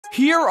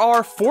Here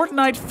are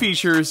Fortnite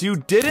features you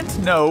didn't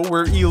know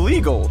were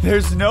illegal.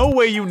 There's no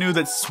way you knew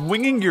that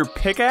swinging your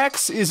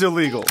pickaxe is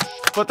illegal.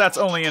 But that's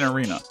only in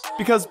Arena.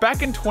 Because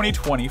back in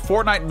 2020,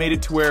 Fortnite made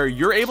it to where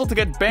you're able to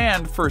get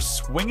banned for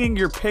swinging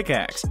your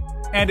pickaxe.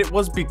 And it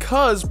was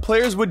because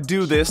players would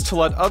do this to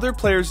let other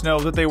players know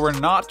that they were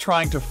not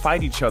trying to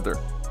fight each other.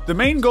 The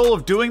main goal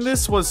of doing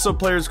this was so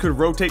players could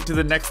rotate to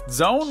the next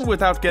zone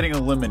without getting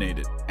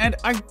eliminated. And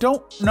I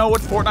don't know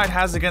what Fortnite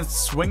has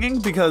against swinging,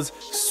 because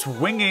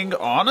swinging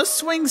on a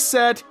swing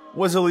set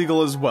was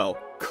illegal as well.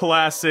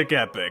 Classic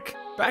Epic.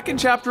 Back in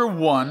Chapter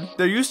 1,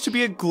 there used to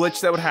be a glitch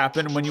that would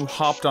happen when you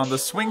hopped on the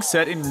swing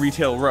set in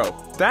Retail Row.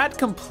 That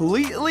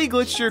completely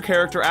glitched your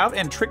character out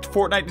and tricked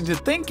Fortnite into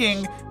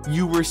thinking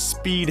you were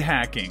speed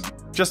hacking.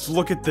 Just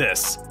look at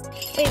this.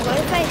 Wait, what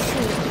if I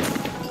shoot?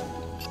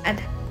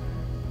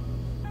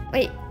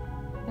 Wait,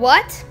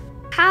 what?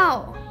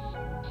 How?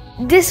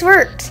 This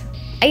worked.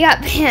 I got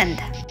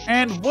banned.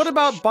 And what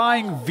about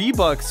buying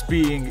V-Bucks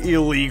being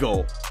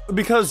illegal?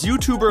 Because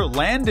YouTuber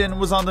Landon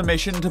was on the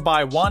mission to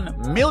buy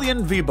 1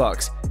 million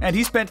V-Bucks, and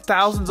he spent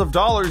thousands of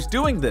dollars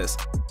doing this.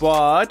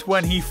 But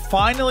when he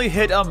finally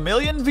hit 1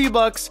 million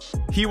V-Bucks,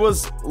 he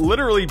was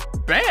literally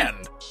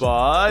banned.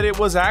 But it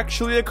was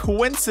actually a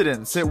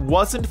coincidence. It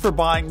wasn't for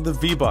buying the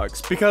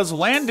V-Bucks, because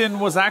Landon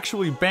was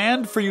actually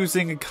banned for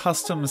using a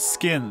custom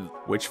skin,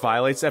 which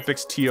violates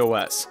Epic's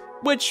TOS.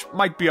 Which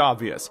might be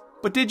obvious.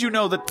 But did you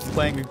know that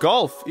playing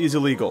golf is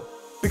illegal?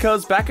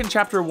 Because back in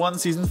Chapter 1,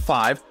 Season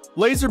 5,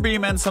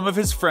 Laserbeam and some of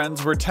his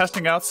friends were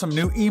testing out some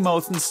new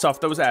emotes and stuff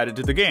that was added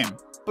to the game.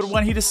 But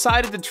when he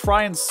decided to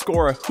try and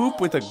score a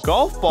hoop with a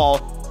golf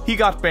ball, he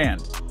got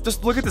banned.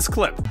 Just look at this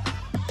clip.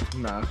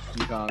 Nah,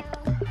 you can't.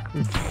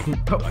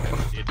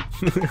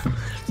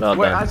 No,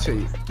 wait,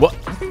 actually, what?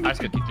 I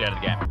just got kicked out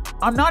of the game.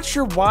 I'm not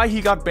sure why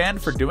he got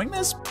banned for doing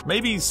this.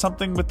 Maybe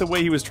something with the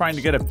way he was trying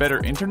to get a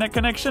better internet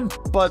connection,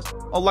 but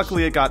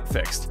luckily it got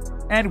fixed.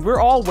 And we're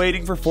all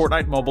waiting for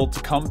Fortnite Mobile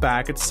to come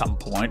back at some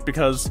point,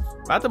 because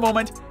at the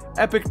moment,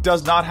 Epic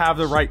does not have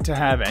the right to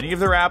have any of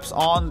their apps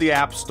on the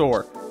App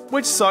Store,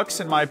 which sucks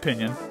in my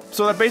opinion.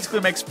 So that basically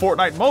makes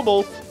Fortnite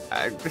Mobile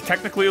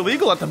technically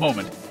illegal at the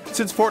moment,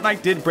 since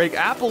Fortnite did break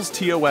Apple's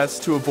TOS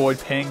to avoid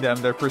paying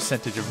them their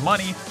percentage of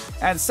money,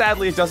 and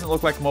sadly it doesn't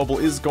look like mobile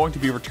is going to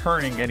be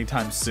returning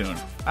anytime soon.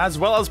 As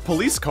well as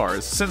police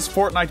cars, since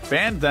Fortnite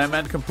banned them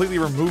and completely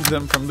removed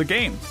them from the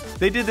game.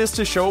 They did this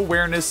to show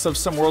awareness of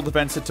some world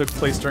events that took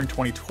place during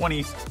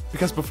 2020,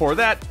 because before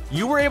that,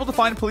 you were able to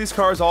find police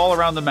cars all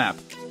around the map,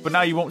 but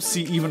now you won't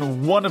see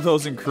even one of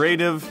those in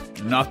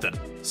creative, nothing.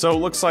 So it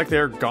looks like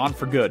they're gone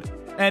for good.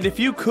 And if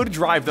you could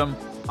drive them,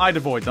 I'd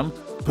avoid them.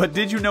 But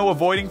did you know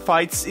avoiding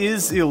fights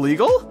is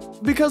illegal?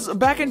 Because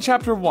back in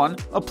Chapter 1,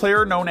 a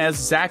player known as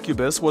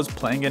Zacubus was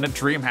playing in a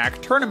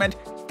DreamHack tournament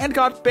and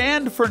got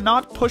banned for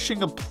not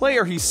pushing a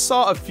player he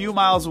saw a few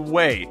miles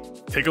away.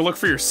 Take a look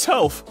for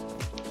yourself.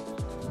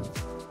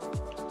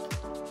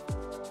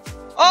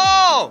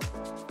 Oh!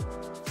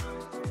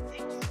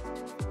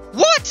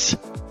 What?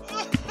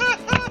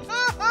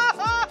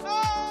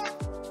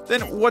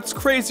 Then what's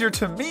crazier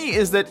to me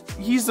is that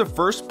he's the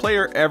first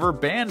player ever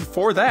banned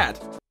for that.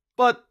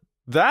 But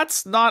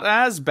that's not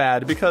as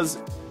bad, because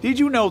did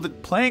you know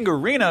that playing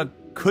Arena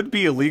could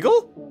be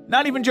illegal?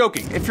 Not even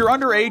joking, if you're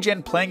underage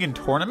and playing in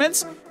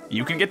tournaments,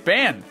 you can get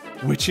banned.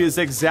 Which is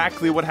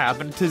exactly what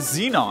happened to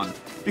Xenon.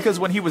 Because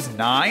when he was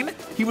 9,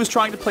 he was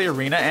trying to play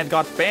Arena and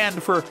got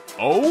banned for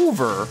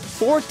over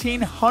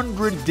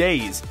 1,400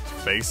 days.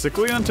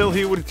 Basically until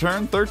he would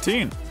turn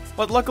 13.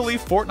 But luckily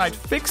Fortnite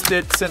fixed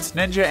it since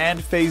Ninja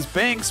and FaZe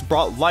Banks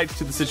brought light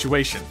to the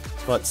situation.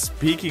 But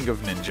speaking of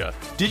Ninja,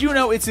 did you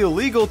know it's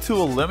illegal to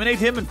eliminate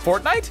him in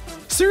Fortnite?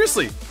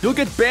 Seriously, you'll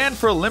get banned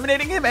for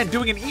eliminating him and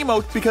doing an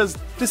emote, because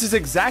this is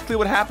exactly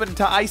what happened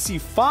to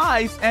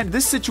IC5, and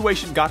this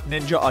situation got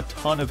Ninja a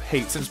ton of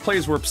hate since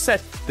players were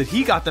upset that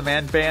he got the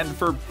man banned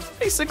for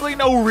basically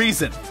no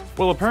reason.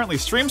 Well, apparently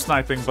stream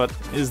sniping, but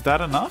is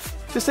that enough?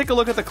 Just take a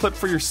look at the clip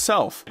for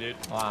yourself. Dude.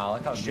 Wow,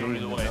 look how good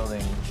he's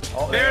building.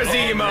 Oh, there's the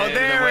emote.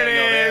 There it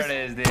is.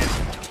 There it is,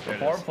 dude.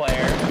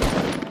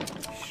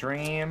 4-player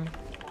stream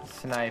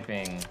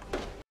sniping.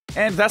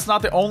 And that's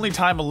not the only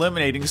time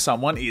eliminating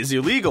someone is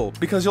illegal,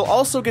 because you'll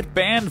also get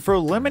banned for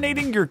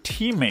eliminating your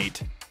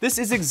teammate. This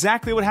is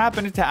exactly what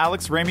happened to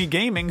Alex Remy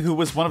Gaming, who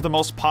was one of the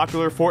most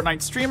popular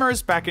Fortnite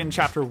streamers back in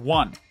Chapter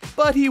 1.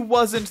 But he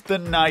wasn't the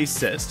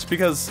nicest,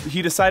 because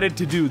he decided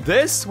to do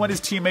this when his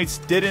teammates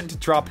didn't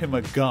drop him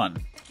a gun.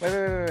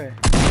 Wait.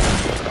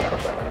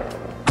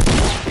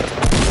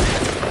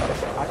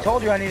 I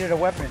told you I needed a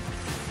weapon.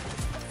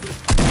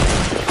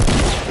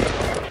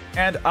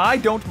 And I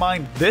don't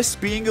mind this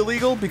being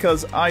illegal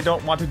because I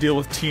don't want to deal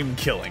with team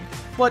killing.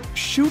 But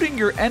shooting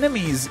your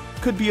enemies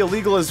could be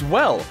illegal as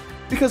well,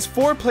 because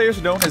 4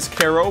 players known as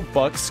Caro,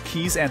 Bucks,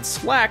 Keys, and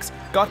Slacks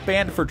got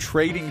banned for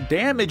trading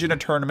damage in a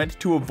tournament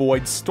to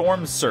avoid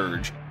Storm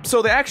Surge.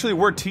 So they actually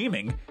were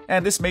teaming,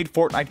 and this made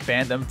Fortnite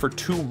ban them for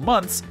 2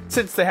 months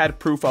since they had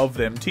proof of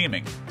them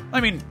teaming. I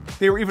mean,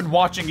 they were even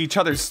watching each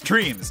other's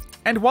streams.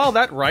 And while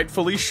that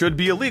rightfully should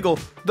be illegal,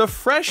 the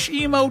Fresh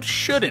emote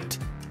shouldn't.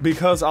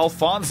 Because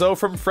Alfonso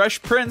from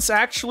Fresh Prince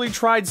actually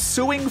tried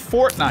suing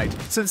Fortnite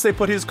since they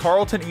put his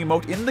Carlton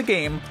emote in the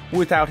game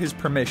without his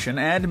permission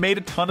and made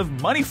a ton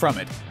of money from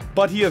it.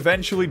 But he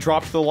eventually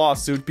dropped the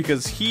lawsuit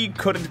because he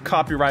couldn't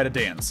copyright a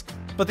dance.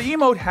 But the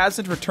emote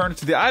hasn't returned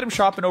to the item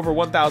shop in over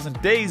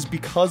 1,000 days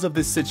because of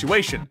this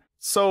situation.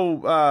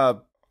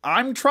 So,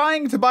 I'm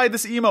trying to buy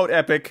this emote,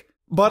 Epic,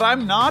 but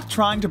I'm not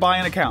trying to buy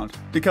an account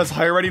because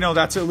I already know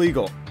that's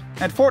illegal.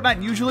 And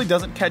Fortnite usually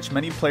doesn't catch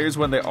many players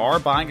when they are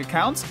buying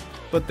accounts,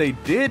 but they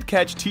did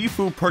catch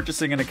Tfue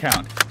purchasing an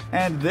account.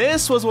 And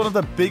this was one of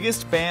the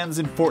biggest bans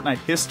in Fortnite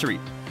history,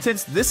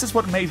 since this is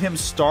what made him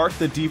start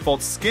the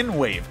default skin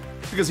wave,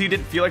 because he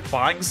didn't feel like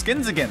buying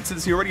skins again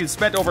since he already had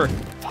spent over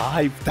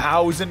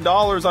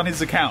 $5,000 on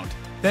his account.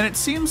 Then it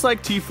seems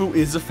like Tfue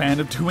is a fan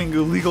of doing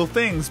illegal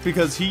things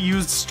because he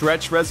used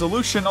stretch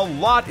resolution a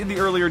lot in the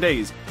earlier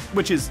days,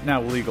 which is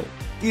now illegal.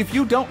 If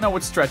you don't know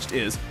what stretched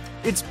is,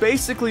 it's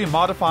basically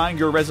modifying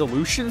your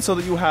resolution so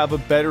that you have a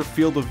better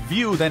field of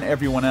view than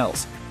everyone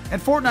else.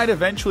 And Fortnite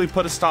eventually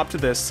put a stop to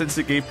this since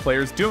it gave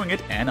players doing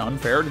it an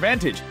unfair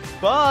advantage.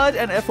 But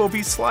an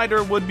FOV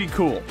slider would be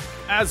cool,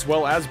 as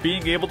well as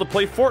being able to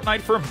play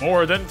Fortnite for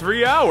more than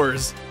 3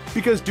 hours.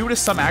 Because due to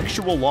some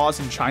actual laws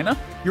in China,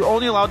 you're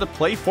only allowed to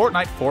play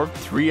Fortnite for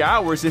 3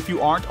 hours if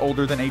you aren't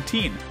older than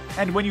 18.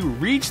 And when you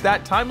reach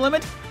that time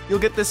limit, you'll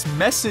get this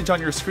message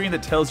on your screen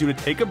that tells you to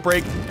take a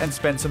break and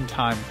spend some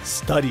time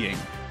studying.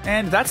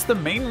 And that's the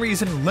main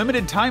reason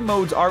limited time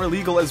modes are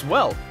illegal as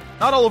well.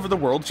 Not all over the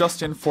world,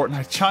 just in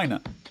Fortnite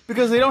China.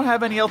 Because they don't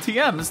have any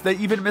LTMs, they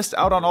even missed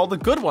out on all the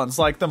good ones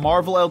like the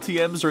Marvel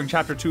LTMs during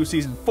Chapter 2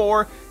 Season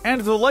 4,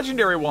 and the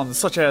legendary ones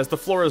such as the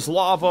Floor is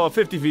Lava,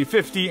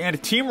 50v50,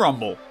 and Team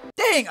Rumble.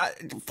 Dang,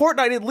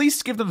 Fortnite at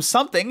least give them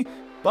something.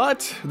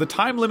 But the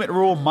time limit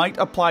rule might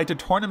apply to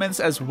tournaments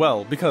as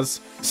well,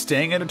 because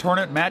staying in a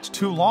tournament match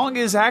too long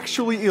is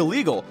actually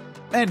illegal.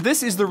 And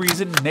this is the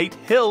reason Nate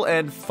Hill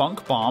and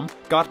Funk Bomb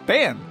got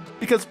banned.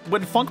 Because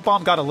when Funk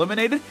Bomb got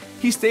eliminated,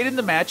 he stayed in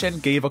the match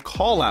and gave a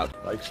call out.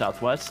 Like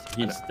Southwest,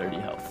 he's 30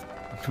 health.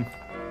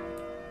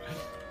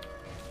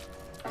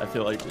 I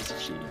feel like this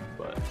is cheating,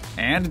 but...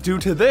 And due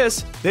to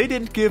this, they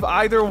didn't give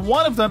either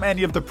one of them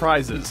any of the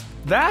prizes.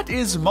 That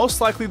is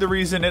most likely the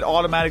reason it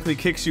automatically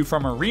kicks you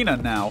from Arena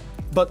now.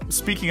 But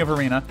speaking of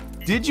Arena,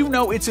 did you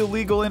know it's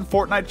illegal in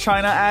Fortnite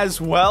China as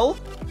well?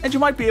 And you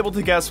might be able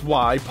to guess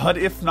why, but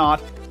if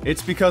not,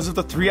 it's because of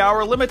the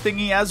 3-hour limit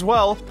thingy as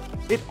well.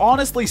 It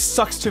honestly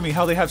sucks to me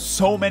how they have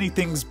so many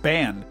things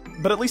banned,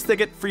 but at least they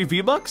get free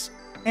V-Bucks.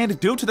 And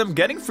due to them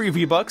getting free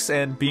V-Bucks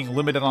and being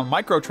limited on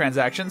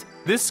microtransactions,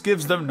 this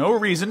gives them no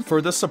reason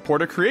for the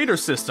support a creator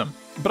system.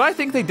 But I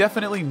think they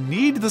definitely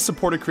need the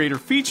support a creator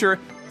feature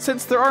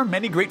since there are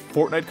many great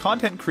Fortnite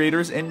content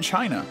creators in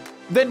China.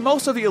 Then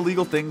most of the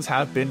illegal things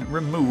have been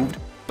removed,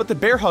 but the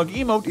bear hug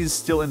emote is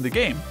still in the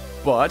game.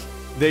 But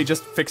they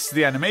just fixed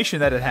the animation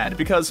that it had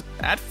because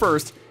at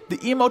first, the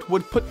emote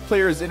would put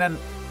players in an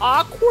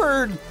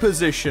awkward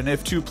position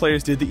if 2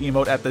 players did the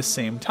emote at the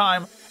same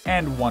time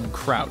and one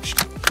crouched.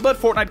 But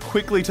Fortnite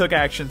quickly took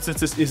action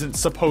since this isn't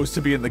supposed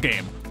to be in the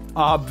game,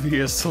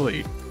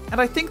 obviously. And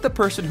I think the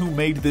person who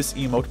made this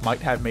emote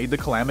might have made the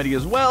Calamity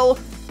as well.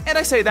 And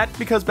I say that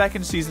because back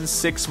in Season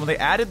 6 when they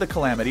added the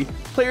Calamity,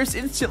 players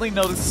instantly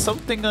noticed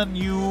something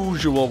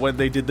unusual when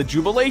they did the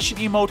Jubilation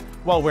emote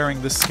while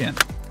wearing the skin,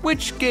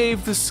 which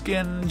gave the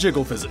skin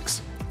jiggle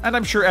physics. And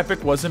I'm sure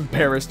Epic was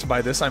embarrassed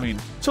by this,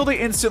 so they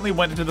instantly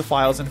went into the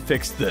files and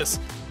fixed this.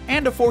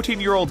 And a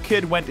 14-year-old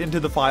kid went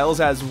into the files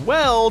as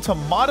well to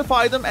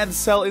modify them and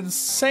sell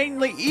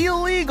insanely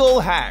illegal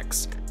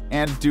hacks.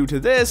 And due to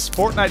this,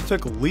 Fortnite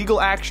took legal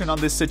action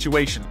on this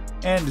situation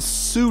and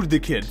sued the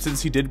kid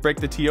since he did break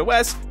the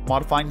TOS,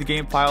 modifying the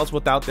game files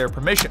without their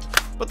permission.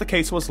 But the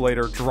case was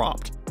later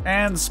dropped.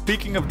 And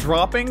speaking of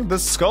dropping, the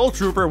Skull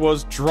Trooper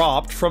was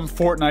dropped from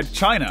Fortnite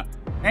China.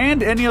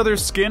 And any other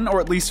skin, or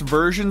at least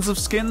versions of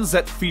skins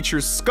that feature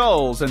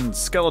skulls and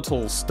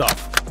skeletal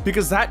stuff,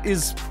 because that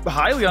is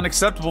highly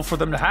unacceptable for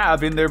them to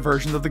have in their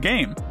versions of the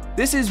game.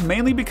 This is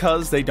mainly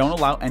because they don't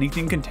allow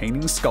anything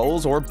containing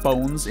skulls or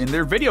bones in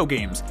their video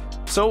games.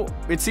 So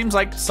it seems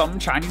like some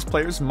Chinese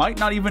players might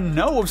not even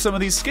know of some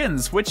of these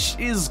skins, which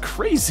is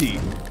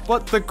crazy.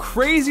 But the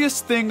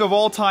craziest thing of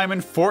all time in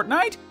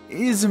Fortnite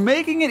is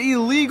making it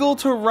illegal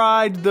to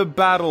ride the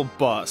battle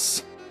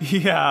bus.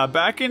 Yeah,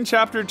 back in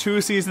Chapter 2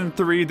 Season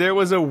 3, there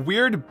was a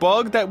weird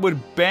bug that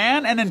would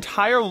ban an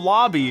entire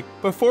lobby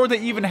before they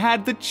even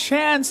had the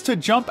chance to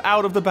jump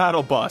out of the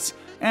battle bus.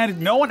 And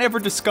no one ever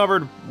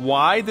discovered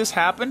why this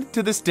happened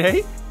to this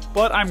day,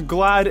 but I'm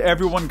glad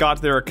everyone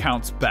got their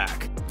accounts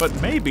back.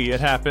 But maybe it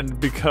happened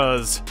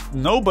because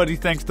nobody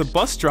thanked the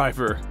bus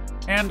driver.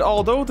 And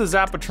although the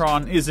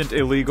Zapatron isn't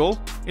illegal,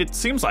 it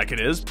seems like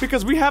it is,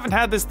 because we haven't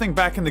had this thing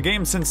back in the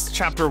game since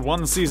Chapter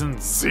 1 Season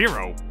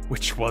 0,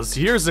 which was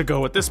years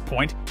ago at this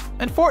point,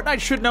 and Fortnite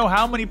should know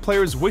how many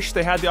players wish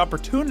they had the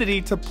opportunity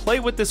to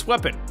play with this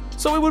weapon,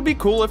 so it would be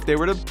cool if they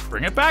were to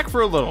bring it back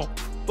for a little.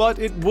 but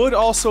it would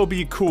also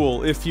be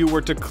cool if you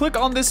were to click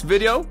on this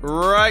video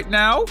right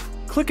now.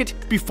 Click it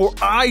before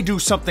I do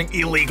something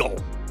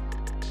illegal.